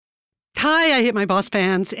Hi, I Hate My Boss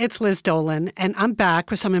fans. It's Liz Dolan, and I'm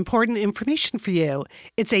back with some important information for you.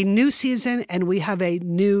 It's a new season, and we have a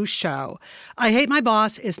new show. I Hate My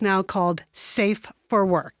Boss is now called Safe for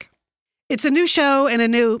Work. It's a new show and a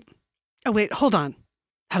new... Oh, wait, hold on.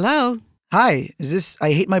 Hello? Hi, is this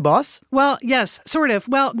I Hate My Boss? Well, yes, sort of.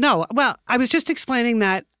 Well, no. Well, I was just explaining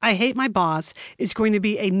that I Hate My Boss is going to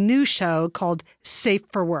be a new show called Safe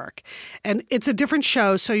for Work. And it's a different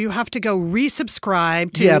show, so you have to go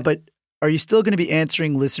resubscribe to... Yeah, but are you still going to be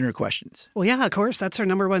answering listener questions? Well, yeah, of course. That's our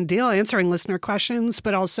number one deal, answering listener questions,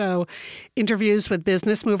 but also interviews with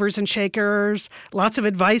business movers and shakers, lots of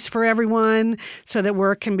advice for everyone so that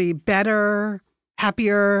work can be better,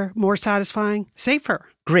 happier, more satisfying, safer.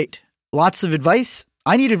 Great. Lots of advice?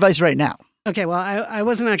 I need advice right now. Okay, well, I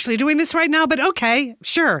wasn't actually doing this right now, but okay,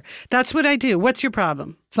 sure. That's what I do. What's your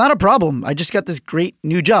problem? It's not a problem. I just got this great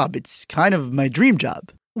new job. It's kind of my dream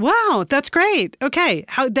job. Wow, that's great. Okay,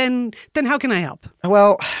 then how can I help?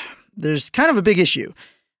 Well, there's kind of a big issue.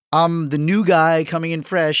 I'm the new guy coming in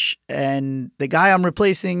fresh, and the guy I'm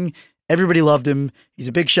replacing, everybody loved him. He's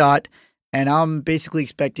a big shot, and I'm basically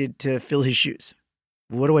expected to fill his shoes.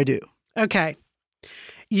 What do I do? Okay.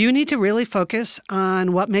 You need to really focus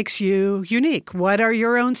on what makes you unique. What are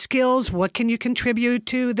your own skills? What can you contribute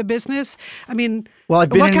to the business? I mean, what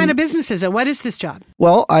kind of business is it? What is this job?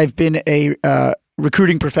 Well, I've been a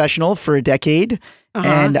recruiting professional for a decade,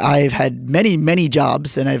 and I've had many, many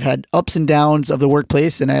jobs, and I've had ups and downs of the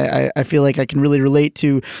workplace, and I feel like I can really relate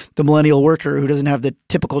to the millennial worker who doesn't have the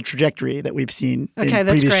typical trajectory that we've seen in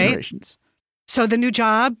previous generations. So the new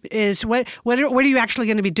job is what are you actually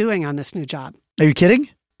going to be doing on this new job? Are you kidding?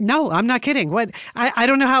 No, I'm not kidding. I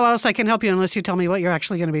don't know how else I can help you unless you tell me what you're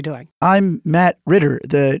actually going to be doing. I'm Matt Ritter,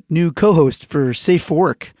 the new co-host for Safe for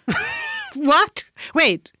Work. What?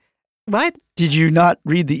 Wait, what? Did you not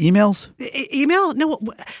read the emails? Email? No,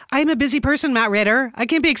 I'm a busy person, Matt Ritter. I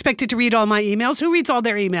can't be expected to read all my emails. Who reads all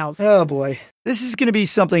their emails? Oh, boy. This is going to be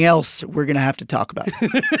something else we're going to have to talk about.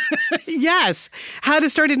 Yes. How to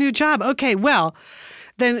start a new job. Okay, well...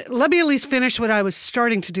 Then let me at least finish what I was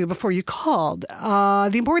starting to do before you called.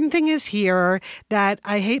 The important thing is here that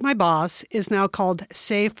I Hate My Boss is now called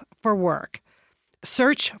Safe for Work.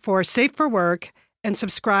 Search for Safe for Work and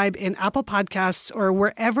subscribe in Apple Podcasts or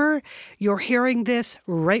wherever you're hearing this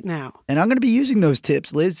right now. And I'm going to be using those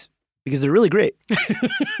tips, Liz, because they're really great.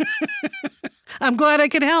 I'm glad I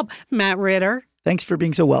could help, Matt Ritter. Thanks for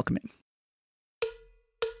being so welcoming.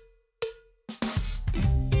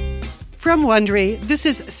 From Wondery, this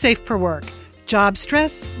is Safe for Work. Job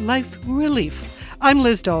stress, life relief. I'm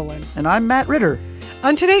Liz Dolan. And I'm Matt Ritter.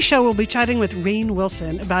 On today's show, we'll be chatting with Rainn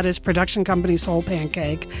Wilson about his production company, Soul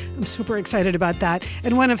Pancake. I'm super excited about that.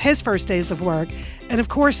 And one of his first days of work. And of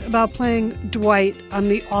course, about playing Dwight on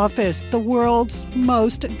The Office, the world's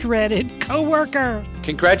most dreaded coworker.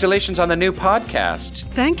 Congratulations on the new podcast.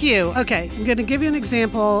 Thank you. Okay, I'm going to give you an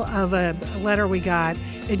example of a letter we got,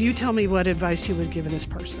 and you tell me what advice you would give this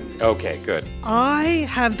person. Okay, good. I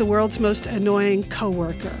have the world's most annoying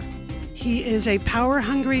coworker. He is a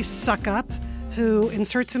power-hungry suck-up who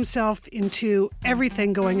inserts himself into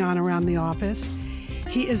everything going on around the office.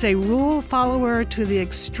 He is a rule follower to the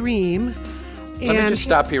extreme. Let me just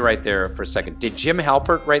stop you right there for a second. Did Jim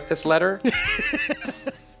Halpert write this letter?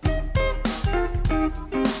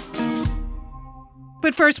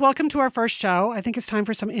 But first, welcome to our first show. I think it's time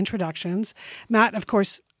for some introductions. Matt, of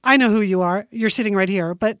course, I know who you are. You're sitting right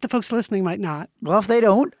here, but the folks listening might not. Well, if they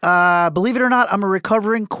don't, believe it or not, I'm a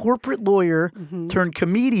recovering corporate lawyer turned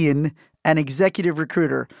comedian and executive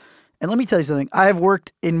recruiter. And let me tell you something. I've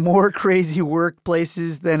worked in more crazy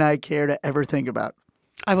workplaces than I care to ever think about.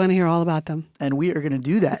 I want to hear all about them. And we are going to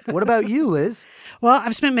do that. What about you, Liz? Well,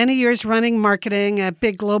 I've spent many years running marketing at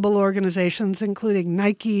big global organizations, including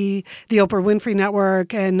Nike, the Oprah Winfrey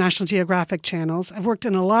Network, and National Geographic channels. I've worked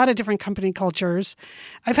in a lot of different company cultures.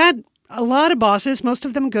 I've had a lot of bosses, most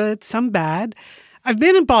of them good, some bad. I've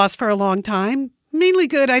been a boss for a long time. Mainly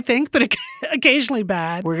good, I think, but occasionally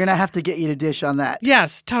bad. We're going to have to get you to dish on that.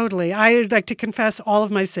 Yes, totally. I'd like to confess all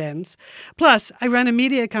of my sins. Plus, I run a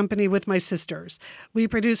media company with my sisters. We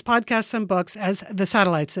produce podcasts and books as the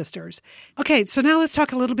Satellite Sisters. Okay, so now let's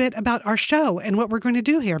talk a little bit about our show and what we're going to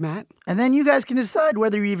do here, Matt. And then you guys can decide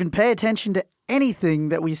whether you even pay attention to anything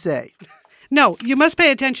that we say. No, you must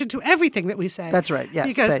pay attention to everything that we say. That's right, yes.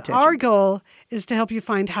 Because our goal is to help you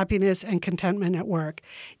find happiness and contentment at work.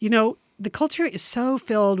 You know, the culture is so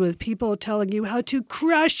filled with people telling you how to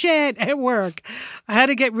crush it at work, how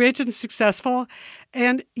to get rich and successful.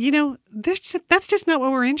 And, you know, that's just not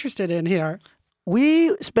what we're interested in here.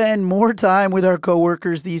 We spend more time with our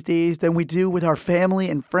coworkers these days than we do with our family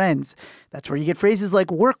and friends. That's where you get phrases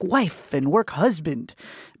like work wife and work husband.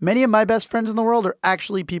 Many of my best friends in the world are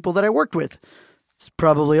actually people that I worked with. It's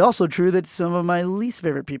probably also true that some of my least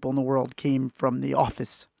favorite people in the world came from the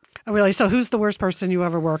office. Oh, really? So who's the worst person you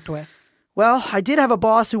ever worked with? Well, I did have a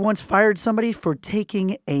boss who once fired somebody for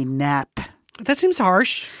taking a nap. That seems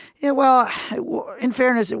harsh. Yeah, well, in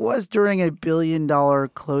fairness, it was during a $1 billion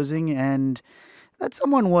closing, and that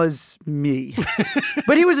someone was me.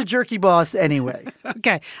 But he was a jerky boss anyway.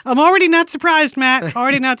 Okay. I'm already not surprised, Matt.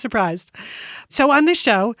 Already not surprised. So on this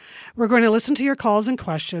show, we're going to listen to your calls and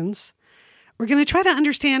questions. We're going to try to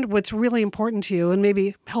understand what's really important to you and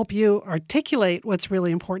maybe help you articulate what's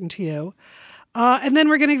really important to you. And then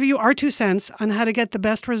we're going to give you our 2 cents on how to get the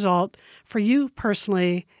best result for you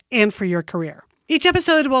personally and for your career. Each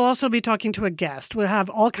episode will also be talking to a guest. We'll have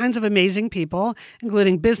all kinds of amazing people,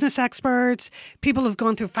 including business experts, people who've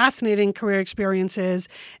gone through fascinating career experiences,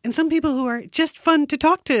 and some people who are just fun to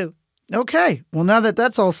talk to. Okay. Well, now that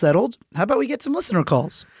that's all settled, how about we get some listener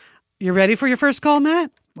calls? You ready for your first call,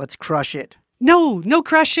 Matt? Let's crush it. No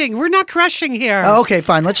crushing. We're not crushing here. Oh, okay,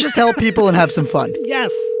 fine. Let's just help people and have some fun.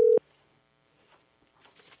 Yes.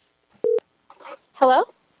 Hello?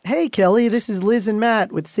 Hey, Kelly, this is Liz and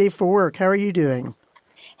Matt with Safe for Work. How are you doing?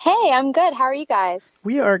 Hey, I'm good. How are you guys?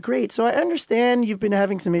 We are great. So I understand you've been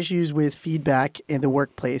having some issues with feedback in the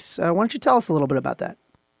workplace. Why don't you tell us a little bit about that?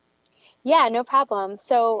 Yeah, no problem.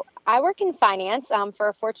 So I work in finance for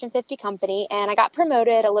a Fortune 50 company, and I got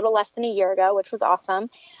promoted a little less than a year ago, which was awesome.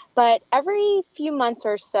 But every few months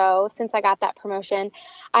or so since I got that promotion,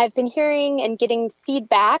 I've been hearing and getting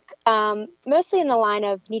feedback, mostly in the line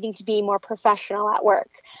of needing to be more professional at work.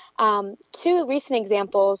 2 recent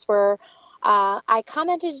examples were I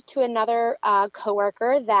commented to another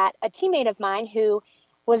coworker that a teammate of mine who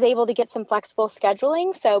was able to get some flexible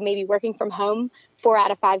scheduling, so maybe working from home 4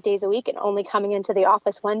 out of 5 days a week and only coming into the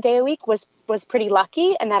office 1 day a week was pretty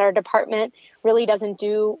lucky, and that our department really doesn't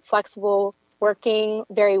do flexible working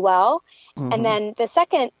very well. Mm-hmm. And then the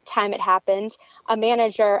second time it happened, a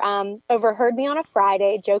manager overheard me on a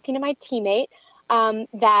Friday joking to my teammate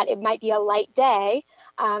that it might be a light day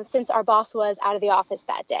since our boss was out of the office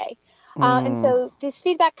that day. And so this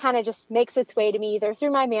feedback kind of just makes its way to me either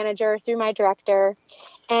through my manager, through my director.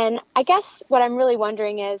 And I guess what I'm really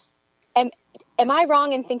wondering is, am I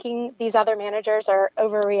wrong in thinking these other managers are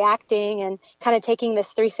overreacting and kind of taking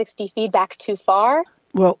this 360 feedback too far?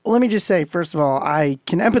 Well, let me just say, first of all, I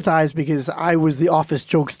can empathize because I was the office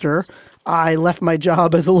jokester. I left my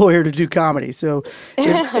job as a lawyer to do comedy. So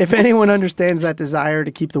if anyone understands that desire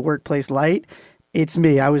to keep the workplace light, it's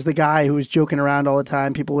me. I was the guy who was joking around all the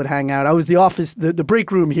time. People would hang out. I was the office, the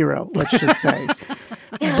break room hero, let's just say.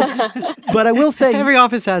 But I will say... Every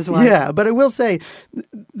office has one. Yeah, but I will say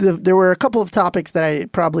there were a couple of topics that I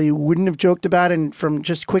probably wouldn't have joked about. And from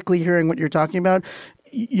just quickly hearing what you're talking about,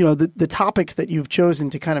 you know, the topics that you've chosen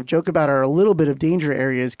to kind of joke about are a little bit of danger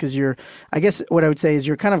areas because I guess what I would say is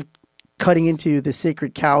you're kind of cutting into the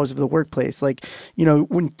sacred cows of the workplace. Like, you know,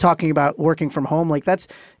 when talking about working from home, like that's,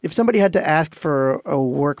 if somebody had to ask for a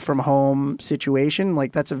work from home situation,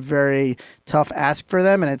 like that's a very tough ask for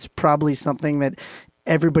them. And it's probably something that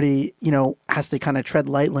everybody, you know, has to kind of tread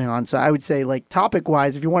lightly on. So I would say, like, topic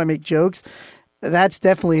wise, if you want to make jokes, that's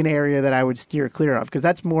definitely an area that I would steer clear of because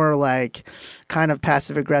that's more like kind of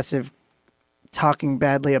passive aggressive talking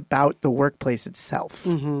badly about the workplace itself.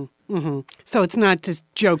 Mm-hmm. Mm-hmm. So it's not just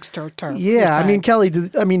jokester term. Yeah, I mean, Kelly, does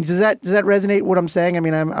that resonate what I'm saying? I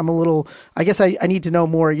mean, I'm a little. I guess I need to know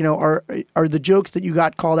more. You know, are the jokes that you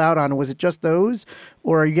got called out on? Was it just those,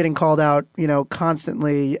 or are you getting called out? You know,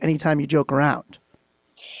 constantly anytime you joke around?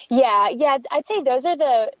 Yeah. I'd say those are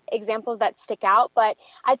the examples that stick out. But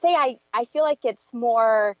I'd say I feel like it's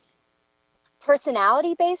more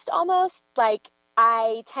personality based almost. Like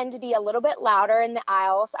I tend to be a little bit louder in the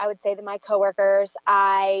aisles, I would say, than my coworkers.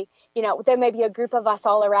 There may be a group of us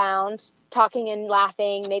all around talking and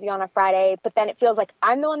laughing maybe on a Friday, but then it feels like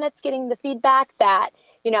I'm the one that's getting the feedback that,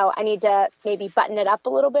 you know, I need to maybe button it up a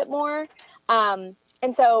little bit more.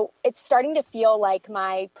 And so it's starting to feel like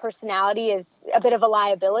my personality is a bit of a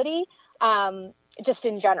liability, just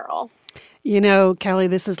in general. You know, Kelly,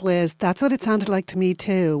 this is Liz. That's what it sounded like to me,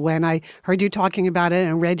 too, when I heard you talking about it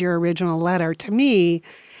and read your original letter. To me,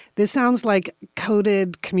 this sounds like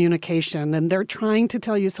coded communication, and they're trying to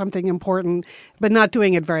tell you something important, but not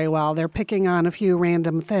doing it very well. They're picking on a few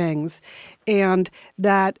random things, and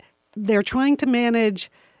that they're trying to manage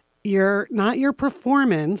not your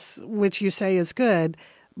performance, which you say is good,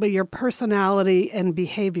 but your personality and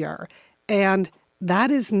behavior. And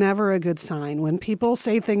that is never a good sign. When people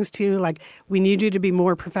say things to you like, we need you to be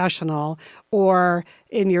more professional, or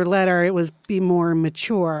in your letter, it was be more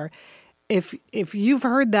mature. If you've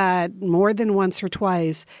heard that more than once or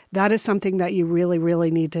twice, that is something that you really, really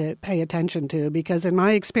need to pay attention to, because in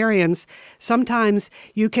my experience, sometimes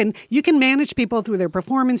you can manage people through their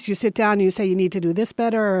performance. You sit down and you say you need to do this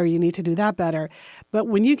better or you need to do that better. But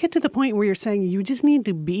when you get to the point where you're saying you just need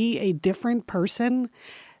to be a different person,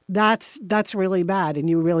 that's really bad. And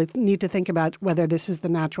you really need to think about whether this is the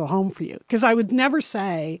natural home for you. Because I would never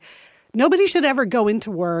say, nobody should ever go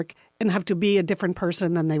into work and have to be a different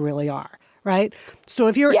person than they really are, right? So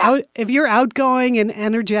if you're outgoing and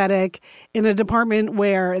energetic in a department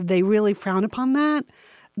where they really frown upon that,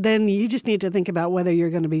 then you just need to think about whether you're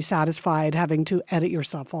going to be satisfied having to edit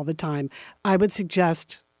yourself all the time. I would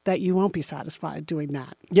suggest that you won't be satisfied doing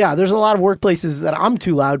that. Yeah, there's a lot of workplaces that I'm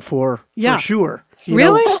too loud for sure.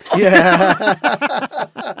 Really? Yeah.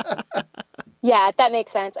 Yeah, that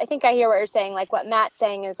makes sense. I think I hear what you're saying. Like what Matt's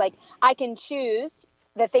saying is like, I can choose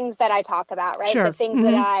the things that I talk about, right? Sure. The things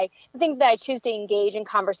that I choose to engage in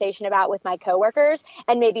conversation about with my coworkers.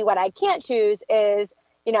 And maybe what I can't choose is,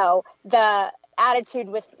 the attitude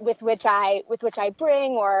with which I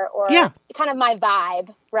bring or kind of my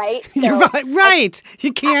vibe, right? So You're right.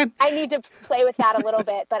 You can't. I need to play with that a little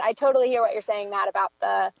bit, but I totally hear what you're saying, Matt, about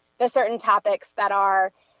the certain topics that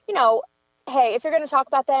are, hey, if you're going to talk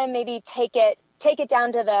about them, maybe take it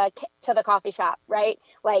down to the coffee shop, right?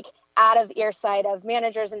 Like out of earsight of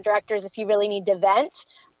managers and directors if you really need to vent,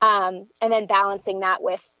 and then balancing that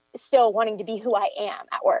with still wanting to be who I am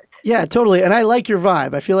at work. Yeah, totally. And I like your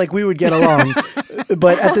vibe. I feel like we would get along.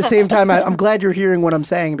 But at the same time, I'm glad you're hearing what I'm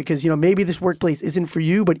saying, because, maybe this workplace isn't for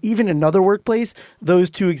you, but even another workplace, those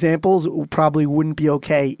two examples probably wouldn't be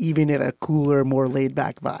okay, even in a cooler, more laid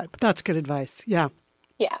back vibe. That's good advice. Yeah.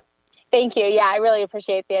 Yeah. Thank you. Yeah, I really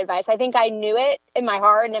appreciate the advice. I think I knew it in my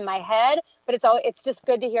heart and in my head, but it's just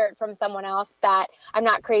good to hear it from someone else that I'm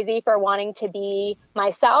not crazy for wanting to be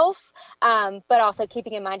myself, but also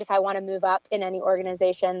keeping in mind if I want to move up in any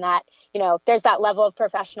organization that, there's that level of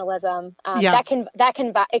professionalism that can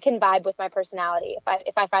vibe with my personality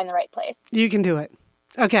if I find the right place. You can do it.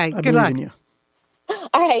 Okay. I Good luck. in you.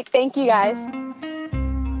 All right. Thank you, guys.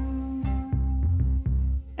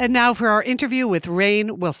 And now for our interview with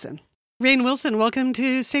Rainn Wilson. Rainn Wilson, welcome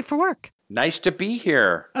to Safe for Work. Nice to be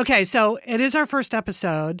here. Okay, so it is our first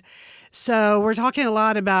episode. So we're talking a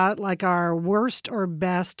lot about like our worst or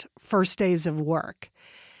best first days of work.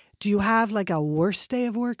 Do you have like a worst day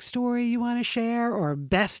of work story you want to share, or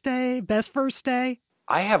best first day?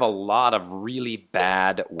 I have a lot of really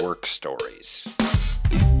bad work stories.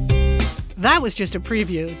 That was just a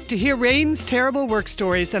preview. To hear Rainn's terrible work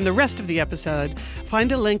stories and the rest of the episode,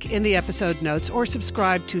 find a link in the episode notes or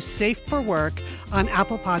subscribe to Safe for Work on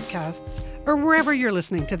Apple Podcasts or wherever you're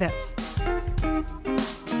listening to this.